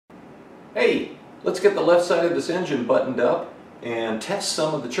Hey, let's get the left side of this engine buttoned up and test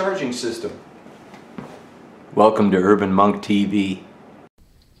some of the charging system. Welcome to Urban Monk TV.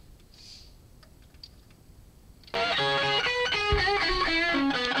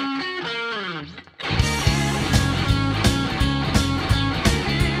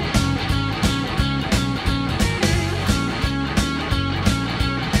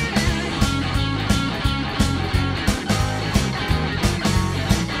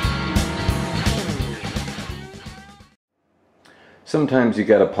 Sometimes you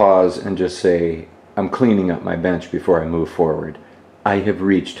gotta pause and just say, I'm cleaning up my bench before I move forward. I have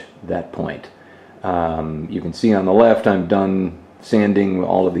reached that point. You can see on the left I'm done sanding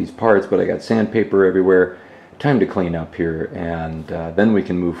all of these parts, but I got sandpaper everywhere. Time to clean up here, and then we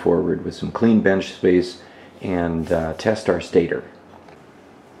can move forward with some clean bench space and test our stator.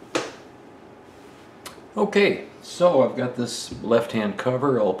 Okay, so I've got this left-hand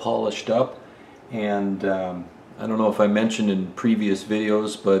cover all polished up, and I don't know if I mentioned in previous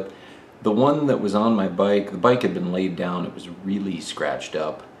videos, but the one that was on my bike, the bike had been laid down, it was really scratched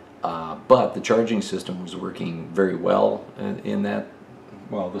up, but the charging system was working very well in that,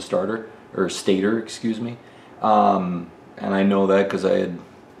 well, the starter, or stator, excuse me, and I know that because I had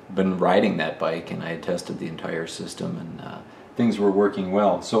been riding that bike and I had tested the entire system, and things were working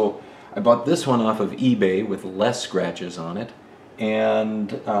well. So I bought this one off of eBay with less scratches on it,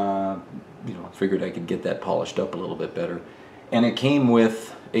 and you know, figured I could get that polished up a little bit better. And it came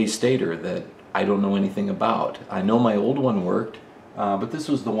with a stator that I don't know anything about. I know my old one worked, but this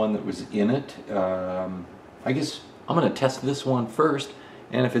was the one that was in it. I guess I'm going to test this one first,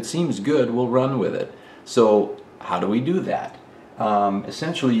 and if it seems good, we'll run with it. So how do we do that?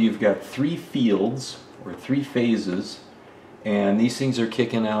 Essentially, you've got three fields, or three phases, and these things are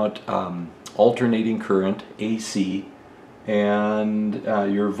kicking out alternating current, AC, and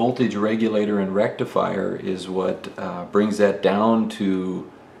your voltage regulator and rectifier is what brings that down to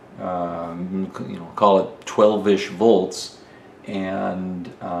you know, call it 12-ish volts,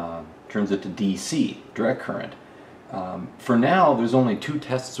 and turns it to DC, direct current. For now, there's only two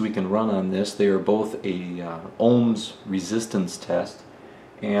tests we can run on this. They are both a ohms resistance test,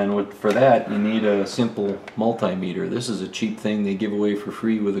 and for that you need a simple multimeter. This is a cheap thing they give away for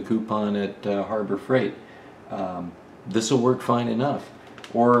free with a coupon at Harbor Freight. This will work fine enough.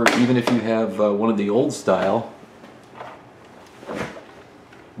 Or even if you have one of the old style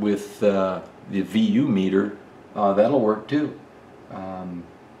with the VU meter, that'll work too.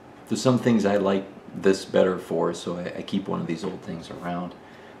 There's some things I like this better for, so I keep one of these old things around.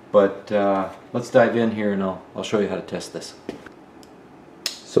 But let's dive in here, and I'll show you how to test this.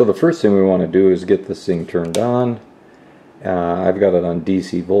 So the first thing we want to do is get this thing turned on. I've got it on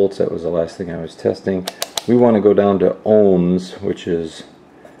DC volts. That was the last thing I was testing. We want to go down to ohms, which is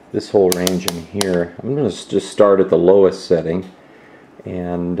this whole range in here. I'm going to just start at the lowest setting,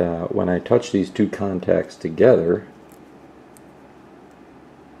 and when I touch these two contacts together,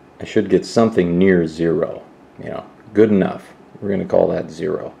 I should get something near zero. You know, good enough. We're going to call that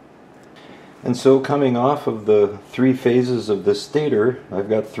zero. And so coming off of the three phases of the stator,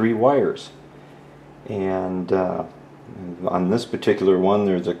 I've got three wires, and on this particular one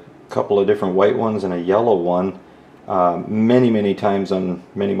there's a couple of different white ones and a yellow one. Many times on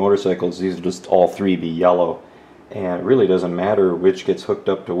many motorcycles these will just all three be yellow, and it really doesn't matter which gets hooked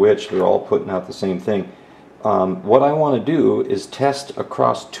up to which. They're all putting out the same thing. What I want to do is test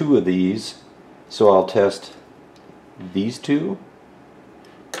across two of these. So I'll test these two,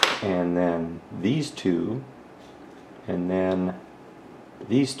 and then these two, and then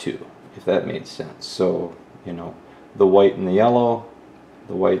these two, if that made sense. So, you know, the white and the yellow,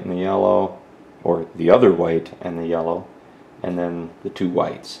 the white and the yellow, or the other white and the yellow, and then the two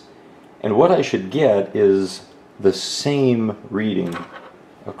whites. And what I should get is the same reading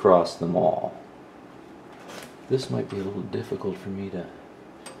across them all. This might be a little difficult for me to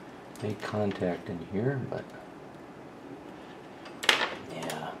make contact in here, but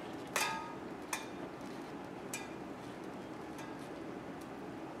yeah.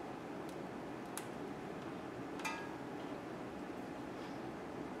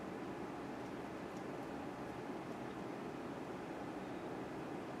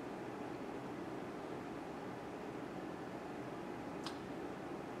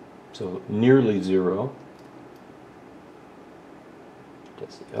 So nearly zero.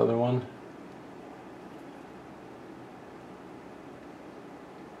 That's the other one.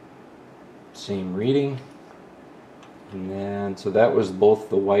 Same reading. And then, so that was both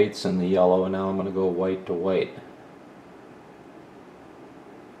the whites and the yellow, and now I'm going to go white to white.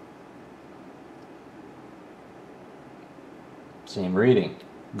 Same reading.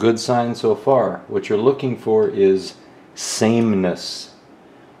 Good sign so far. What you're looking for is sameness.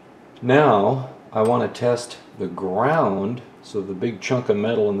 Now I want to test the ground, so the big chunk of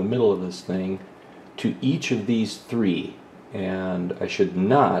metal in the middle of this thing, to each of these three, and I should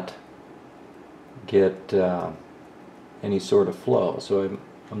not get any sort of flow. So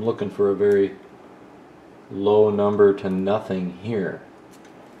I'm looking for a very low number to nothing here.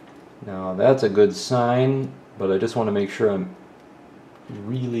 Now that's a good sign, but I just want to make sure I'm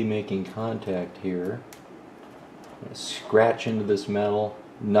really making contact here. I'm going to scratch into this metal,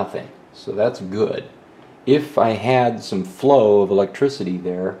 nothing. So that's good. If I had some flow of electricity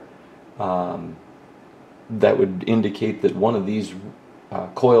there, that would indicate that one of these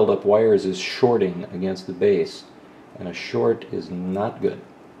coiled up wires is shorting against the base, and a short is not good.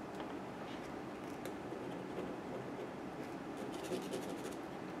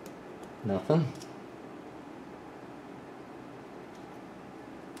 Nothing.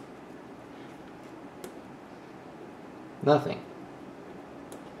 Nothing.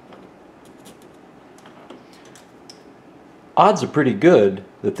 Odds are pretty good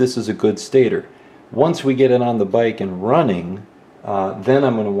that this is a good stator. Once we get it on the bike and running, then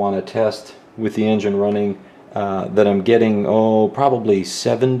I'm going to want to test with the engine running that I'm getting, probably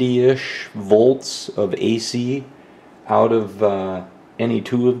 70-ish volts of AC out of any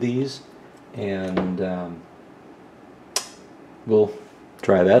two of these, and we'll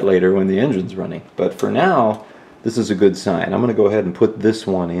try that later when the engine's running. But for now, this is a good sign. I'm going to go ahead and put this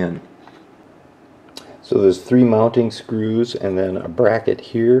one in. So there's 3 mounting screws and then a bracket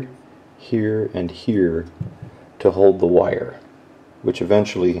here, here, and here to hold the wire, which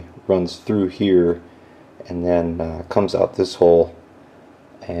eventually runs through here and then comes out this hole,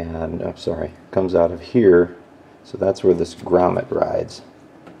 and comes out of here. So that's where this grommet rides,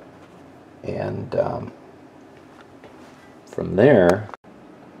 and from there,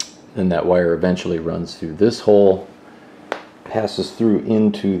 then that wire eventually runs through this hole, passes through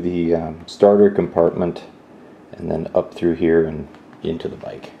into the starter compartment, and then up through here and into the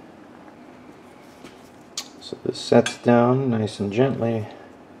bike. So this sets down nice and gently,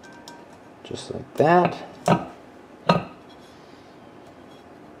 just like that.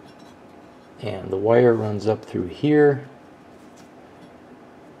 And the wire runs up through here,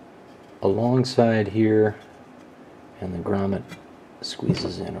 alongside here, and the grommet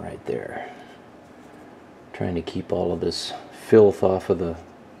squeezes in right there. Trying to keep all of this filth off of the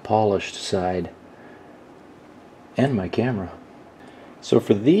polished side and my camera. So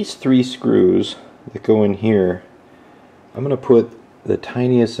for these 3 screws that go in here, I'm going to put the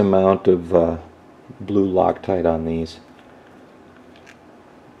tiniest amount of blue Loctite on these.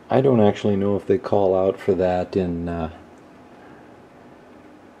 I don't actually know if they call out for that in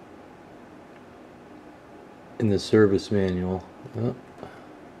the service manual. Oh,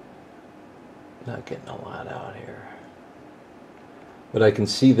 not getting a lot out here. But I can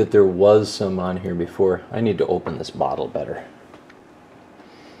see that there was some on here before. I need to open this bottle better.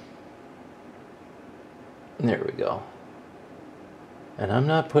 There we go. And I'm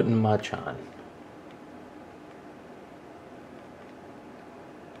not putting much on.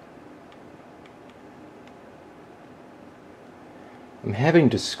 I'm having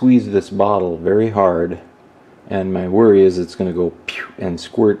to squeeze this bottle very hard, and my worry is it's going to go pew and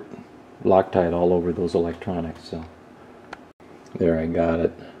squirt Loctite all over those electronics. So there, I got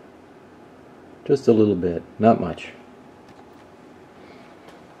it. Just a little bit, not much.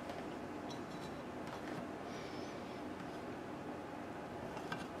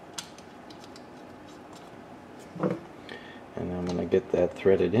 And I'm going to get that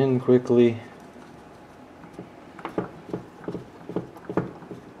threaded in quickly.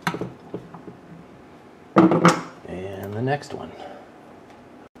 And the next one.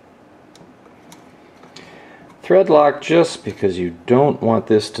 Thread lock just because you don't want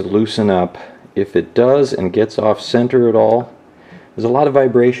this to loosen up. If it does and gets off center at all, there's a lot of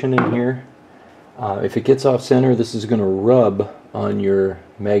vibration in here. If it gets off center, this is going to rub on your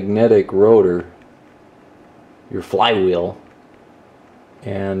magnetic rotor, your flywheel,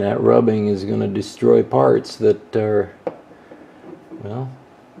 and that rubbing is going to destroy parts that are, well,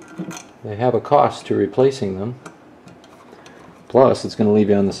 they have a cost to replacing them. Plus, it's going to leave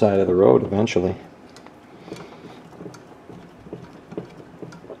you on the side of the road eventually.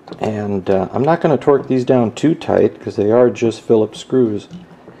 And I'm not going to torque these down too tight because they are just Phillips screws.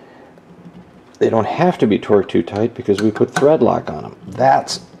 They don't have to be torqued too tight because we put thread lock on them.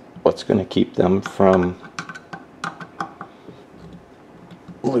 That's what's going to keep them from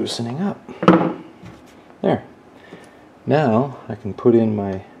loosening up. There. Now I can put in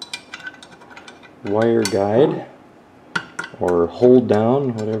my wire guide or hold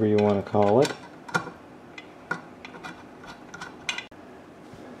down, whatever you want to call it.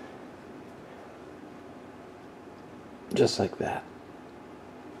 Just like that.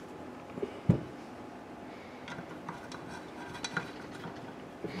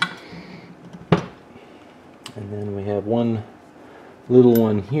 And then we have one little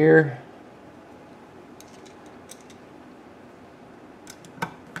one here.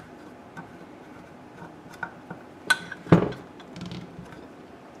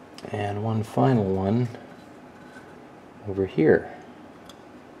 And one final one over here.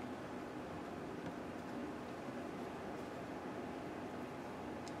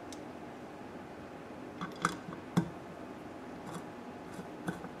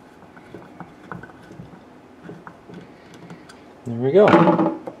 There we go.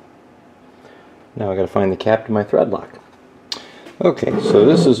 Now I got to find the cap to my thread lock. Okay, so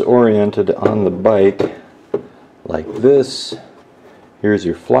this is oriented on the bike like this. Here's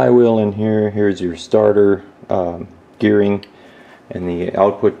your flywheel in here. Here's your starter gearing and the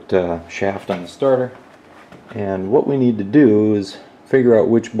output shaft on the starter. And what we need to do is figure out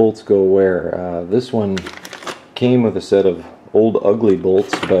which bolts go where. This one came with a set of old ugly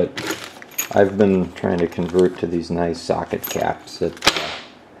bolts, but I've been trying to convert to these nice socket caps that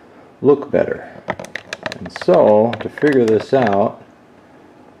look better. And so, to figure this out,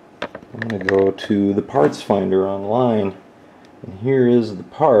 I'm going to go to the parts finder online, and here is the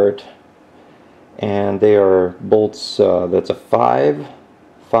part, and they are bolts, that's a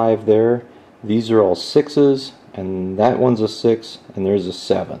 5 there, these are all 6s, and that one's a 6, and there's a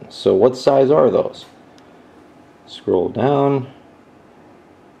 7. So what size are those? Scroll down.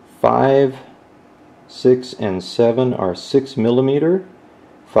 5, 6, and 7 are 6 millimeter.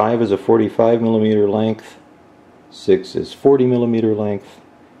 5 is a 45 millimeter length. 6 is 40 millimeter length.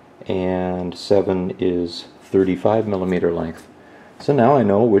 And 7 is 35 millimeter length. So now I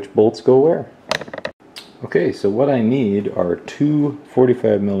know which bolts go where. Okay, so what I need are 2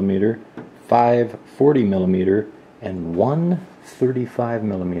 45 millimeter, 5 40 millimeter, and 1 35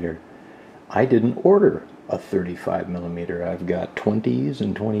 millimeter. I didn't order a 35 millimeter. I've got 20s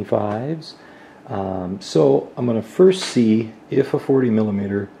and 25s. So I'm going to first see if a 40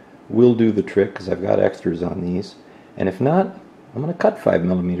 millimeter will do the trick, because I've got extras on these. And if not, I'm going to cut 5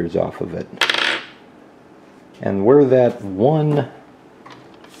 millimeters off of it. And where that one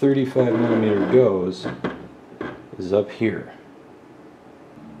 35 millimeter goes is up here.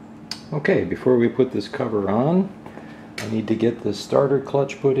 Okay, before we put this cover on, I need to get the starter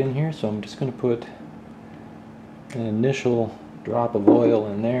clutch put in here, so I'm just going to put an initial drop of oil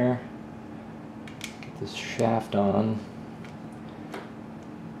in there, get this shaft on.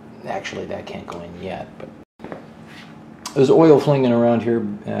 Actually, that can't go in yet, but there's oil flinging around here.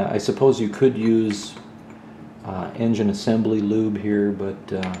 I suppose you could use engine assembly lube here, but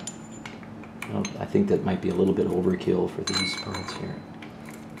I think that might be a little bit overkill for these parts here.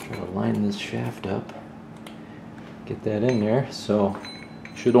 Try to line this shaft up, get that in there. So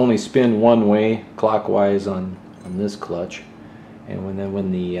should only spin one way clockwise on this clutch, and when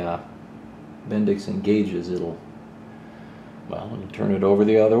the Bendix engages, it'll turn it over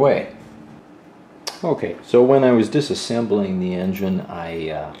the other way. Okay, so when I was disassembling the engine,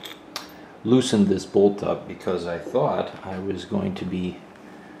 I loosened this bolt up because I thought I was going to be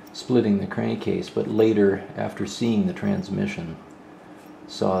splitting the crankcase, but later, after seeing the transmission,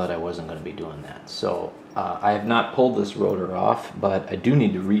 saw that I wasn't going to be doing that. So I have not pulled this rotor off, but I do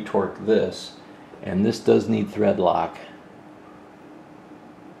need to retorque this, and this does need thread lock.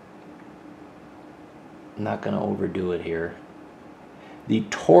 I'm not going to overdo it here. The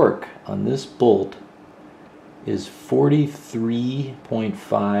torque on this bolt is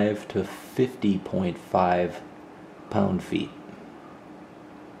 43.5 to 50.5 pound-feet.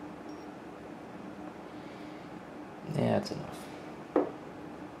 Yeah, that's enough.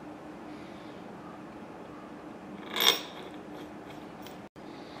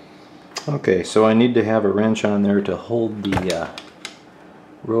 Okay, so I need to have a wrench on there to hold the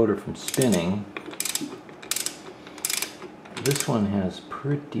rotor from spinning. This one has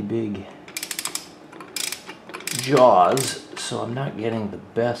pretty big jaws, so I'm not getting the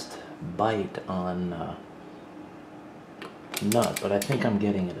best bite on nut, but I think I'm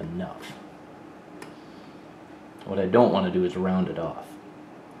getting it enough. What I don't want to do is round it off.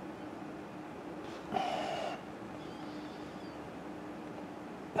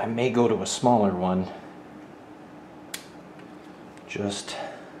 I may go to a smaller one, just to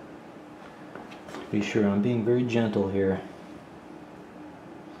be sure. I'm being very gentle here.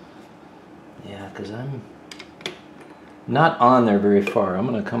 Yeah, because I'm not on there very far. I'm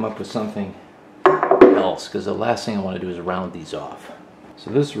going to come up with something else. else, because the last thing I want to do is round these off.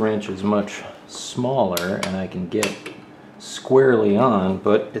 So this wrench is much smaller and I can get squarely on,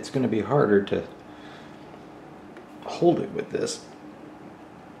 but it's going to be harder to hold it with this.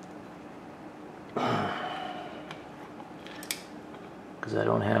 Because I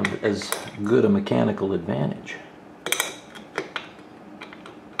don't have as good a mechanical advantage.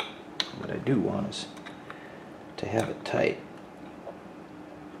 What I do want is to have it tight.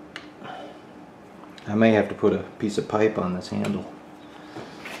 I may have to put a piece of pipe on this handle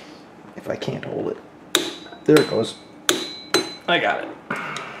if I can't hold it. There it goes. I got it.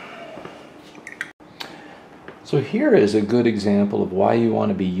 So here is a good example of why you want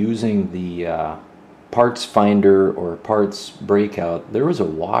to be using the parts finder or parts breakout. There was a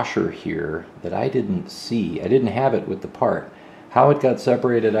washer here that I didn't see. I didn't have it with the part. How it got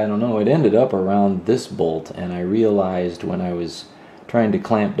separated, I don't know. It ended up around this bolt, and I realized when I was trying to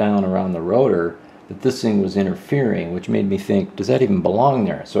clamp down around the rotor that this thing was interfering, which made me think, does that even belong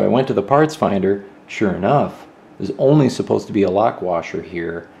there? So I went to the parts finder. Sure enough, there's only supposed to be a lock washer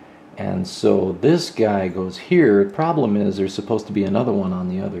here, and so this guy goes here. The problem is there's supposed to be another one on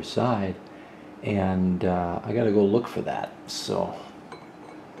the other side, and I gotta go look for that. So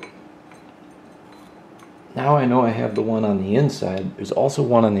now I know I have the one on the inside. There's also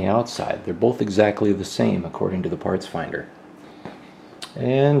one on the outside. They're both exactly the same according to the parts finder.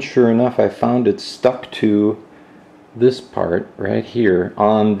 And sure enough, I found it stuck to this part right here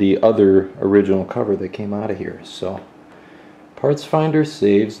on the other original cover that came out of here. So parts finder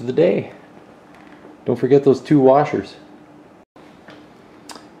saves the day. Don't forget those two washers.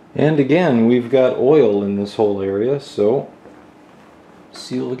 And again, we've got oil in this whole area, so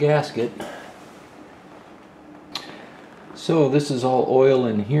seal the gasket. So this is all oil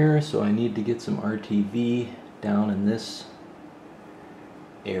in here, so I need to get some RTV down in this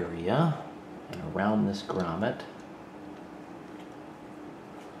area and around this grommet.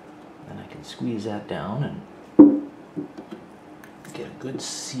 Then I can squeeze that down and get a good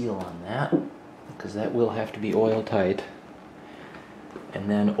seal on that, because that will have to be oil tight. And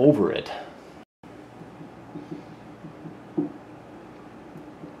then over it,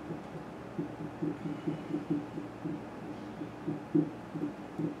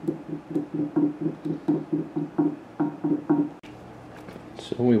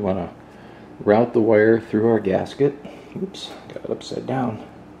 so we want to route the wire through our gasket. Oops, got it upside down.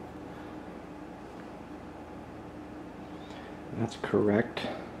 That's correct.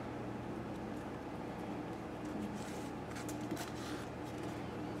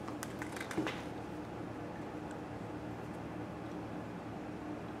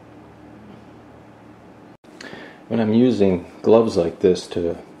 When I'm using gloves like this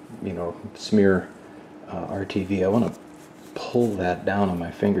to, smear RTV, I want to pull that down on my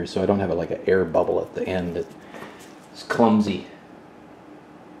fingers so I don't have like an air bubble at the end. It's clumsy.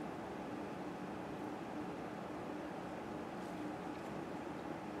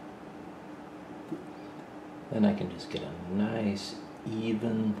 Then I can just get a nice,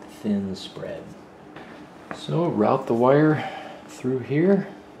 even, thin spread. So route the wire through here.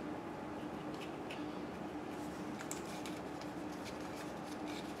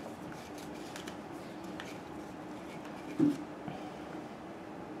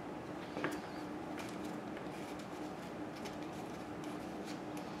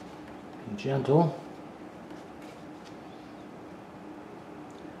 Gentle.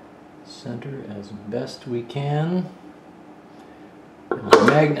 Center as best we can. And the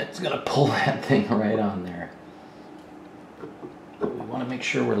magnet's going to pull that thing right on there. But we want to make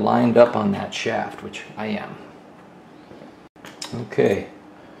sure we're lined up on that shaft, which I am. Okay,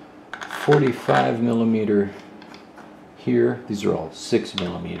 45 millimeter here. These are all 6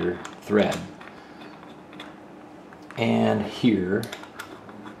 millimeter thread. And here.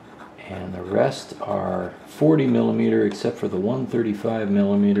 And the rest are 40 millimeter except for the 135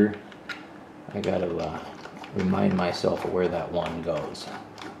 millimeter. I gotta remind myself of where that one goes.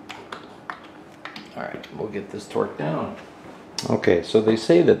 Alright, we'll get this torqued down. Okay, so they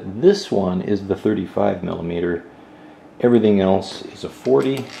say that this one is the 35 millimeter. Everything else is a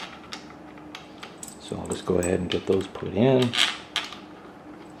 40. So I'll just go ahead and get those put in.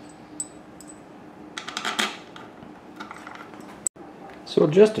 So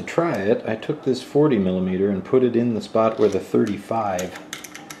just to try it, I took this 40 millimeter and put it in the spot where the 35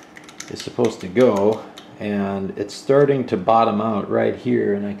 is supposed to go, and it's starting to bottom out right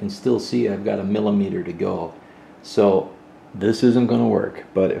here, and I can still see I've got a millimeter to go. So this isn't going to work,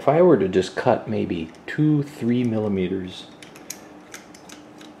 but if I were to just cut maybe 2-3 millimeters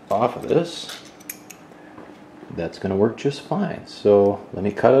off of this, that's going to work just fine. So let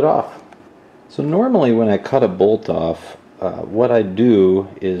me cut it off. So normally when I cut a bolt off, what I do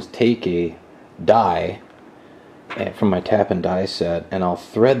is take a die from my tap and die set, and I'll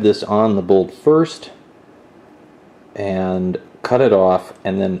thread this on the bolt first and cut it off,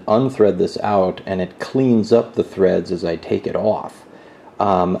 and then unthread this out, and it cleans up the threads as I take it off.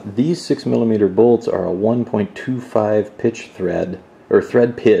 These 6mm bolts are a 1.25 pitch thread, or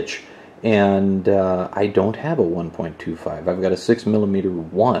thread pitch, and I don't have a 1.25. I've got a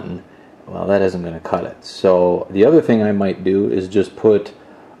 6mm 1. Well, that isn't going to cut it. So the other thing I might do is just put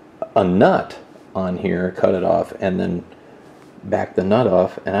a nut on here, cut it off, and then back the nut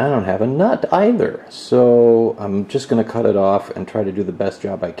off, and I don't have a nut either. So I'm just going to cut it off and try to do the best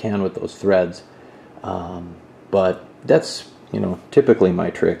job I can with those threads. But that's, you know, typically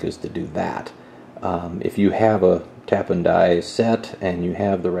my trick is to do that. If you have a tap and die set and you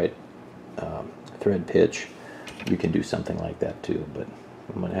have the right thread pitch, you can do something like that too, but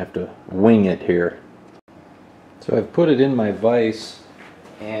I'm going to have to wing it here. So I've put it in my vise,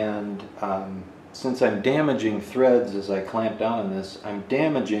 and since I'm damaging threads as I clamp down on this, I'm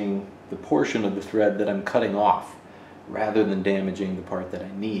damaging the portion of the thread that I'm cutting off rather than damaging the part that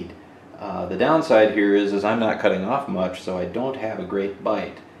I need. The downside here is I'm not cutting off much, so I don't have a great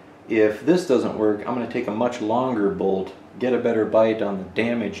bite. If this doesn't work, I'm going to take a much longer bolt, get a better bite on the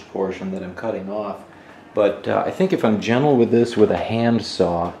damaged portion that I'm cutting off. But I think if I'm gentle with this with a hand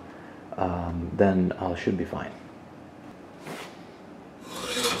saw, then I should be fine.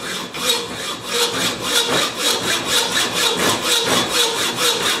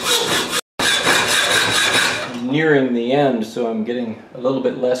 I'm nearing the end, so I'm getting a little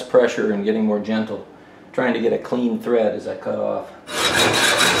bit less pressure and getting more gentle, trying to get a clean thread as I cut off.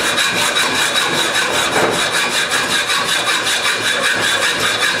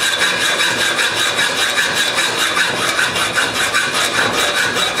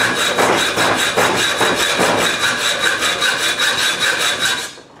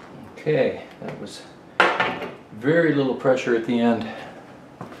 Okay, that was very little pressure at the end.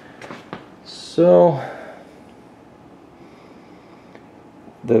 So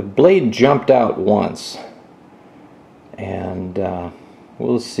the blade jumped out once, and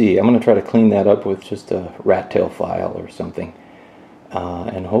we'll see. I'm going to try to clean that up with just a rat tail file or something,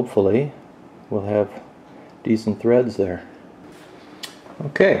 and hopefully we'll have decent threads there.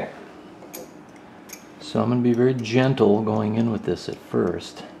 Okay, so I'm going to be very gentle going in with this at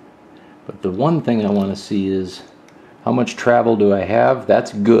first. But the one thing I want to see is how much travel do I have.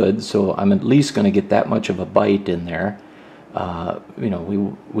 That's good, so I'm at least going to get that much of a bite in there. You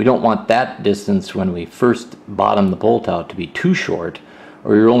know, we don't want that distance when we first bottom the bolt out to be too short,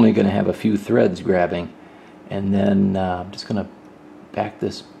 or you're only going to have a few threads grabbing. And then I'm just going to back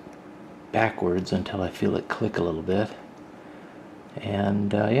this backwards until I feel it click a little bit.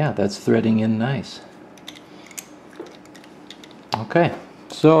 And yeah, that's threading in nice. Okay.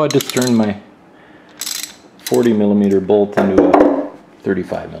 So I just turned my 40mm bolt into a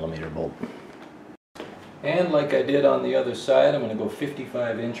 35mm bolt. And like I did on the other side, I'm going to go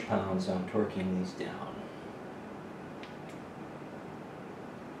 55 inch-pounds on torquing these down.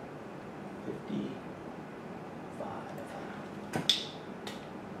 55.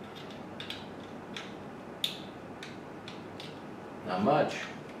 Not much.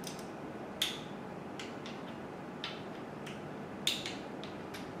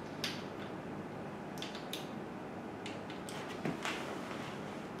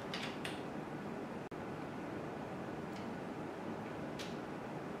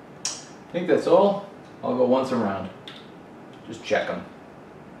 I think that's all. I'll go once around. Just check them.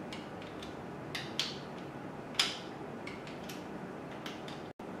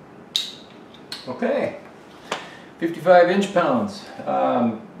 Okay, 55 inch-pounds.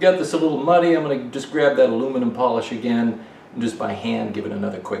 Got this a little muddy. I'm going to just grab that aluminum polish again and just by hand give it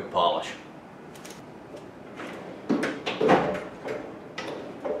another quick polish.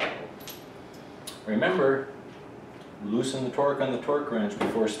 Remember, loosen the torque on the torque wrench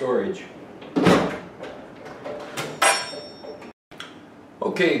before storage.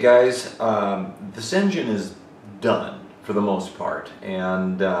 Okay guys, this engine is done for the most part,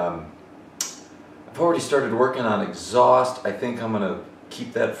 and I've already started working on exhaust. I think I'm going to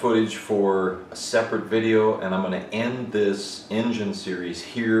keep that footage for a separate video, and I'm going to end this engine series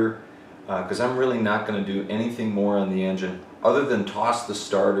here because I'm really not going to do anything more on the engine other than toss the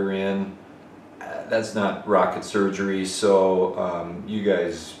starter in. That's not rocket surgery, so you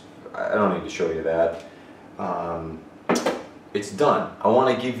guys, I don't need to show you that. It's done. I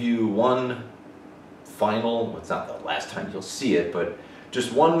want to give you one final, well, it's not the last time you'll see it, but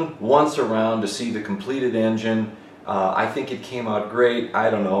just one once around to see the completed engine, I think it came out great. I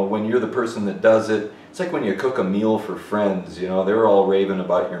don't know, when you're the person that does it, it's like when you cook a meal for friends, you know, they're all raving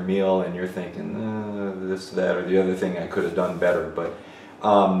about your meal and you're thinking, this, that, or the other thing I could have done better, but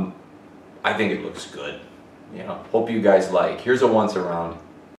I think it looks good. You know, hope you guys like. Here's a once around.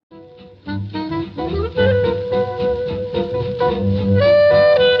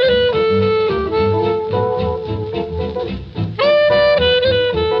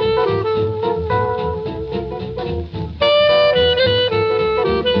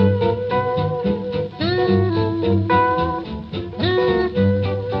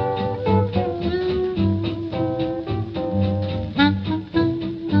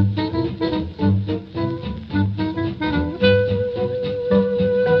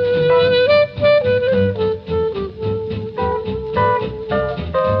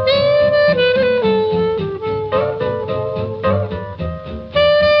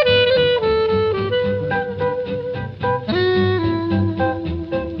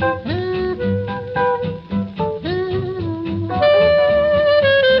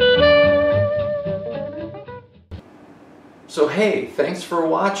 So hey, thanks for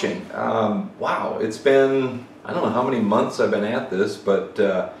watching. Wow, it's been, I don't know how many months I've been at this, but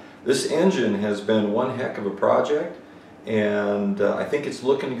this engine has been one heck of a project, and I think it's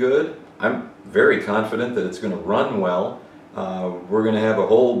looking good. I'm very confident that it's going to run well. We're going to have a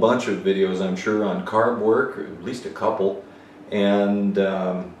whole bunch of videos, I'm sure, on carb work, or at least a couple, and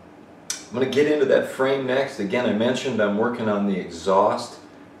I'm going to get into that frame next. Again, I mentioned I'm working on the exhaust.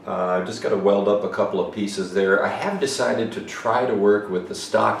 I've just got to weld up a couple of pieces there. I have decided to try to work with the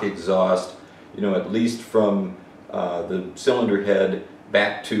stock exhaust, you know, at least from the cylinder head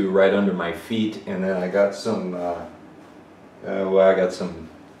back to right under my feet, and then I got some, well, I got some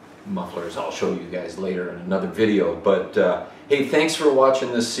mufflers I'll show you guys later in another video. But hey, thanks for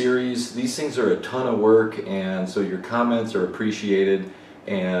watching this series. These things are a ton of work, and so your comments are appreciated,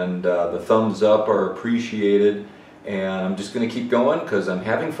 and the thumbs up are appreciated. And I'm just going to keep going because I'm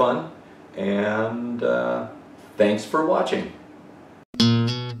having fun, and thanks for watching.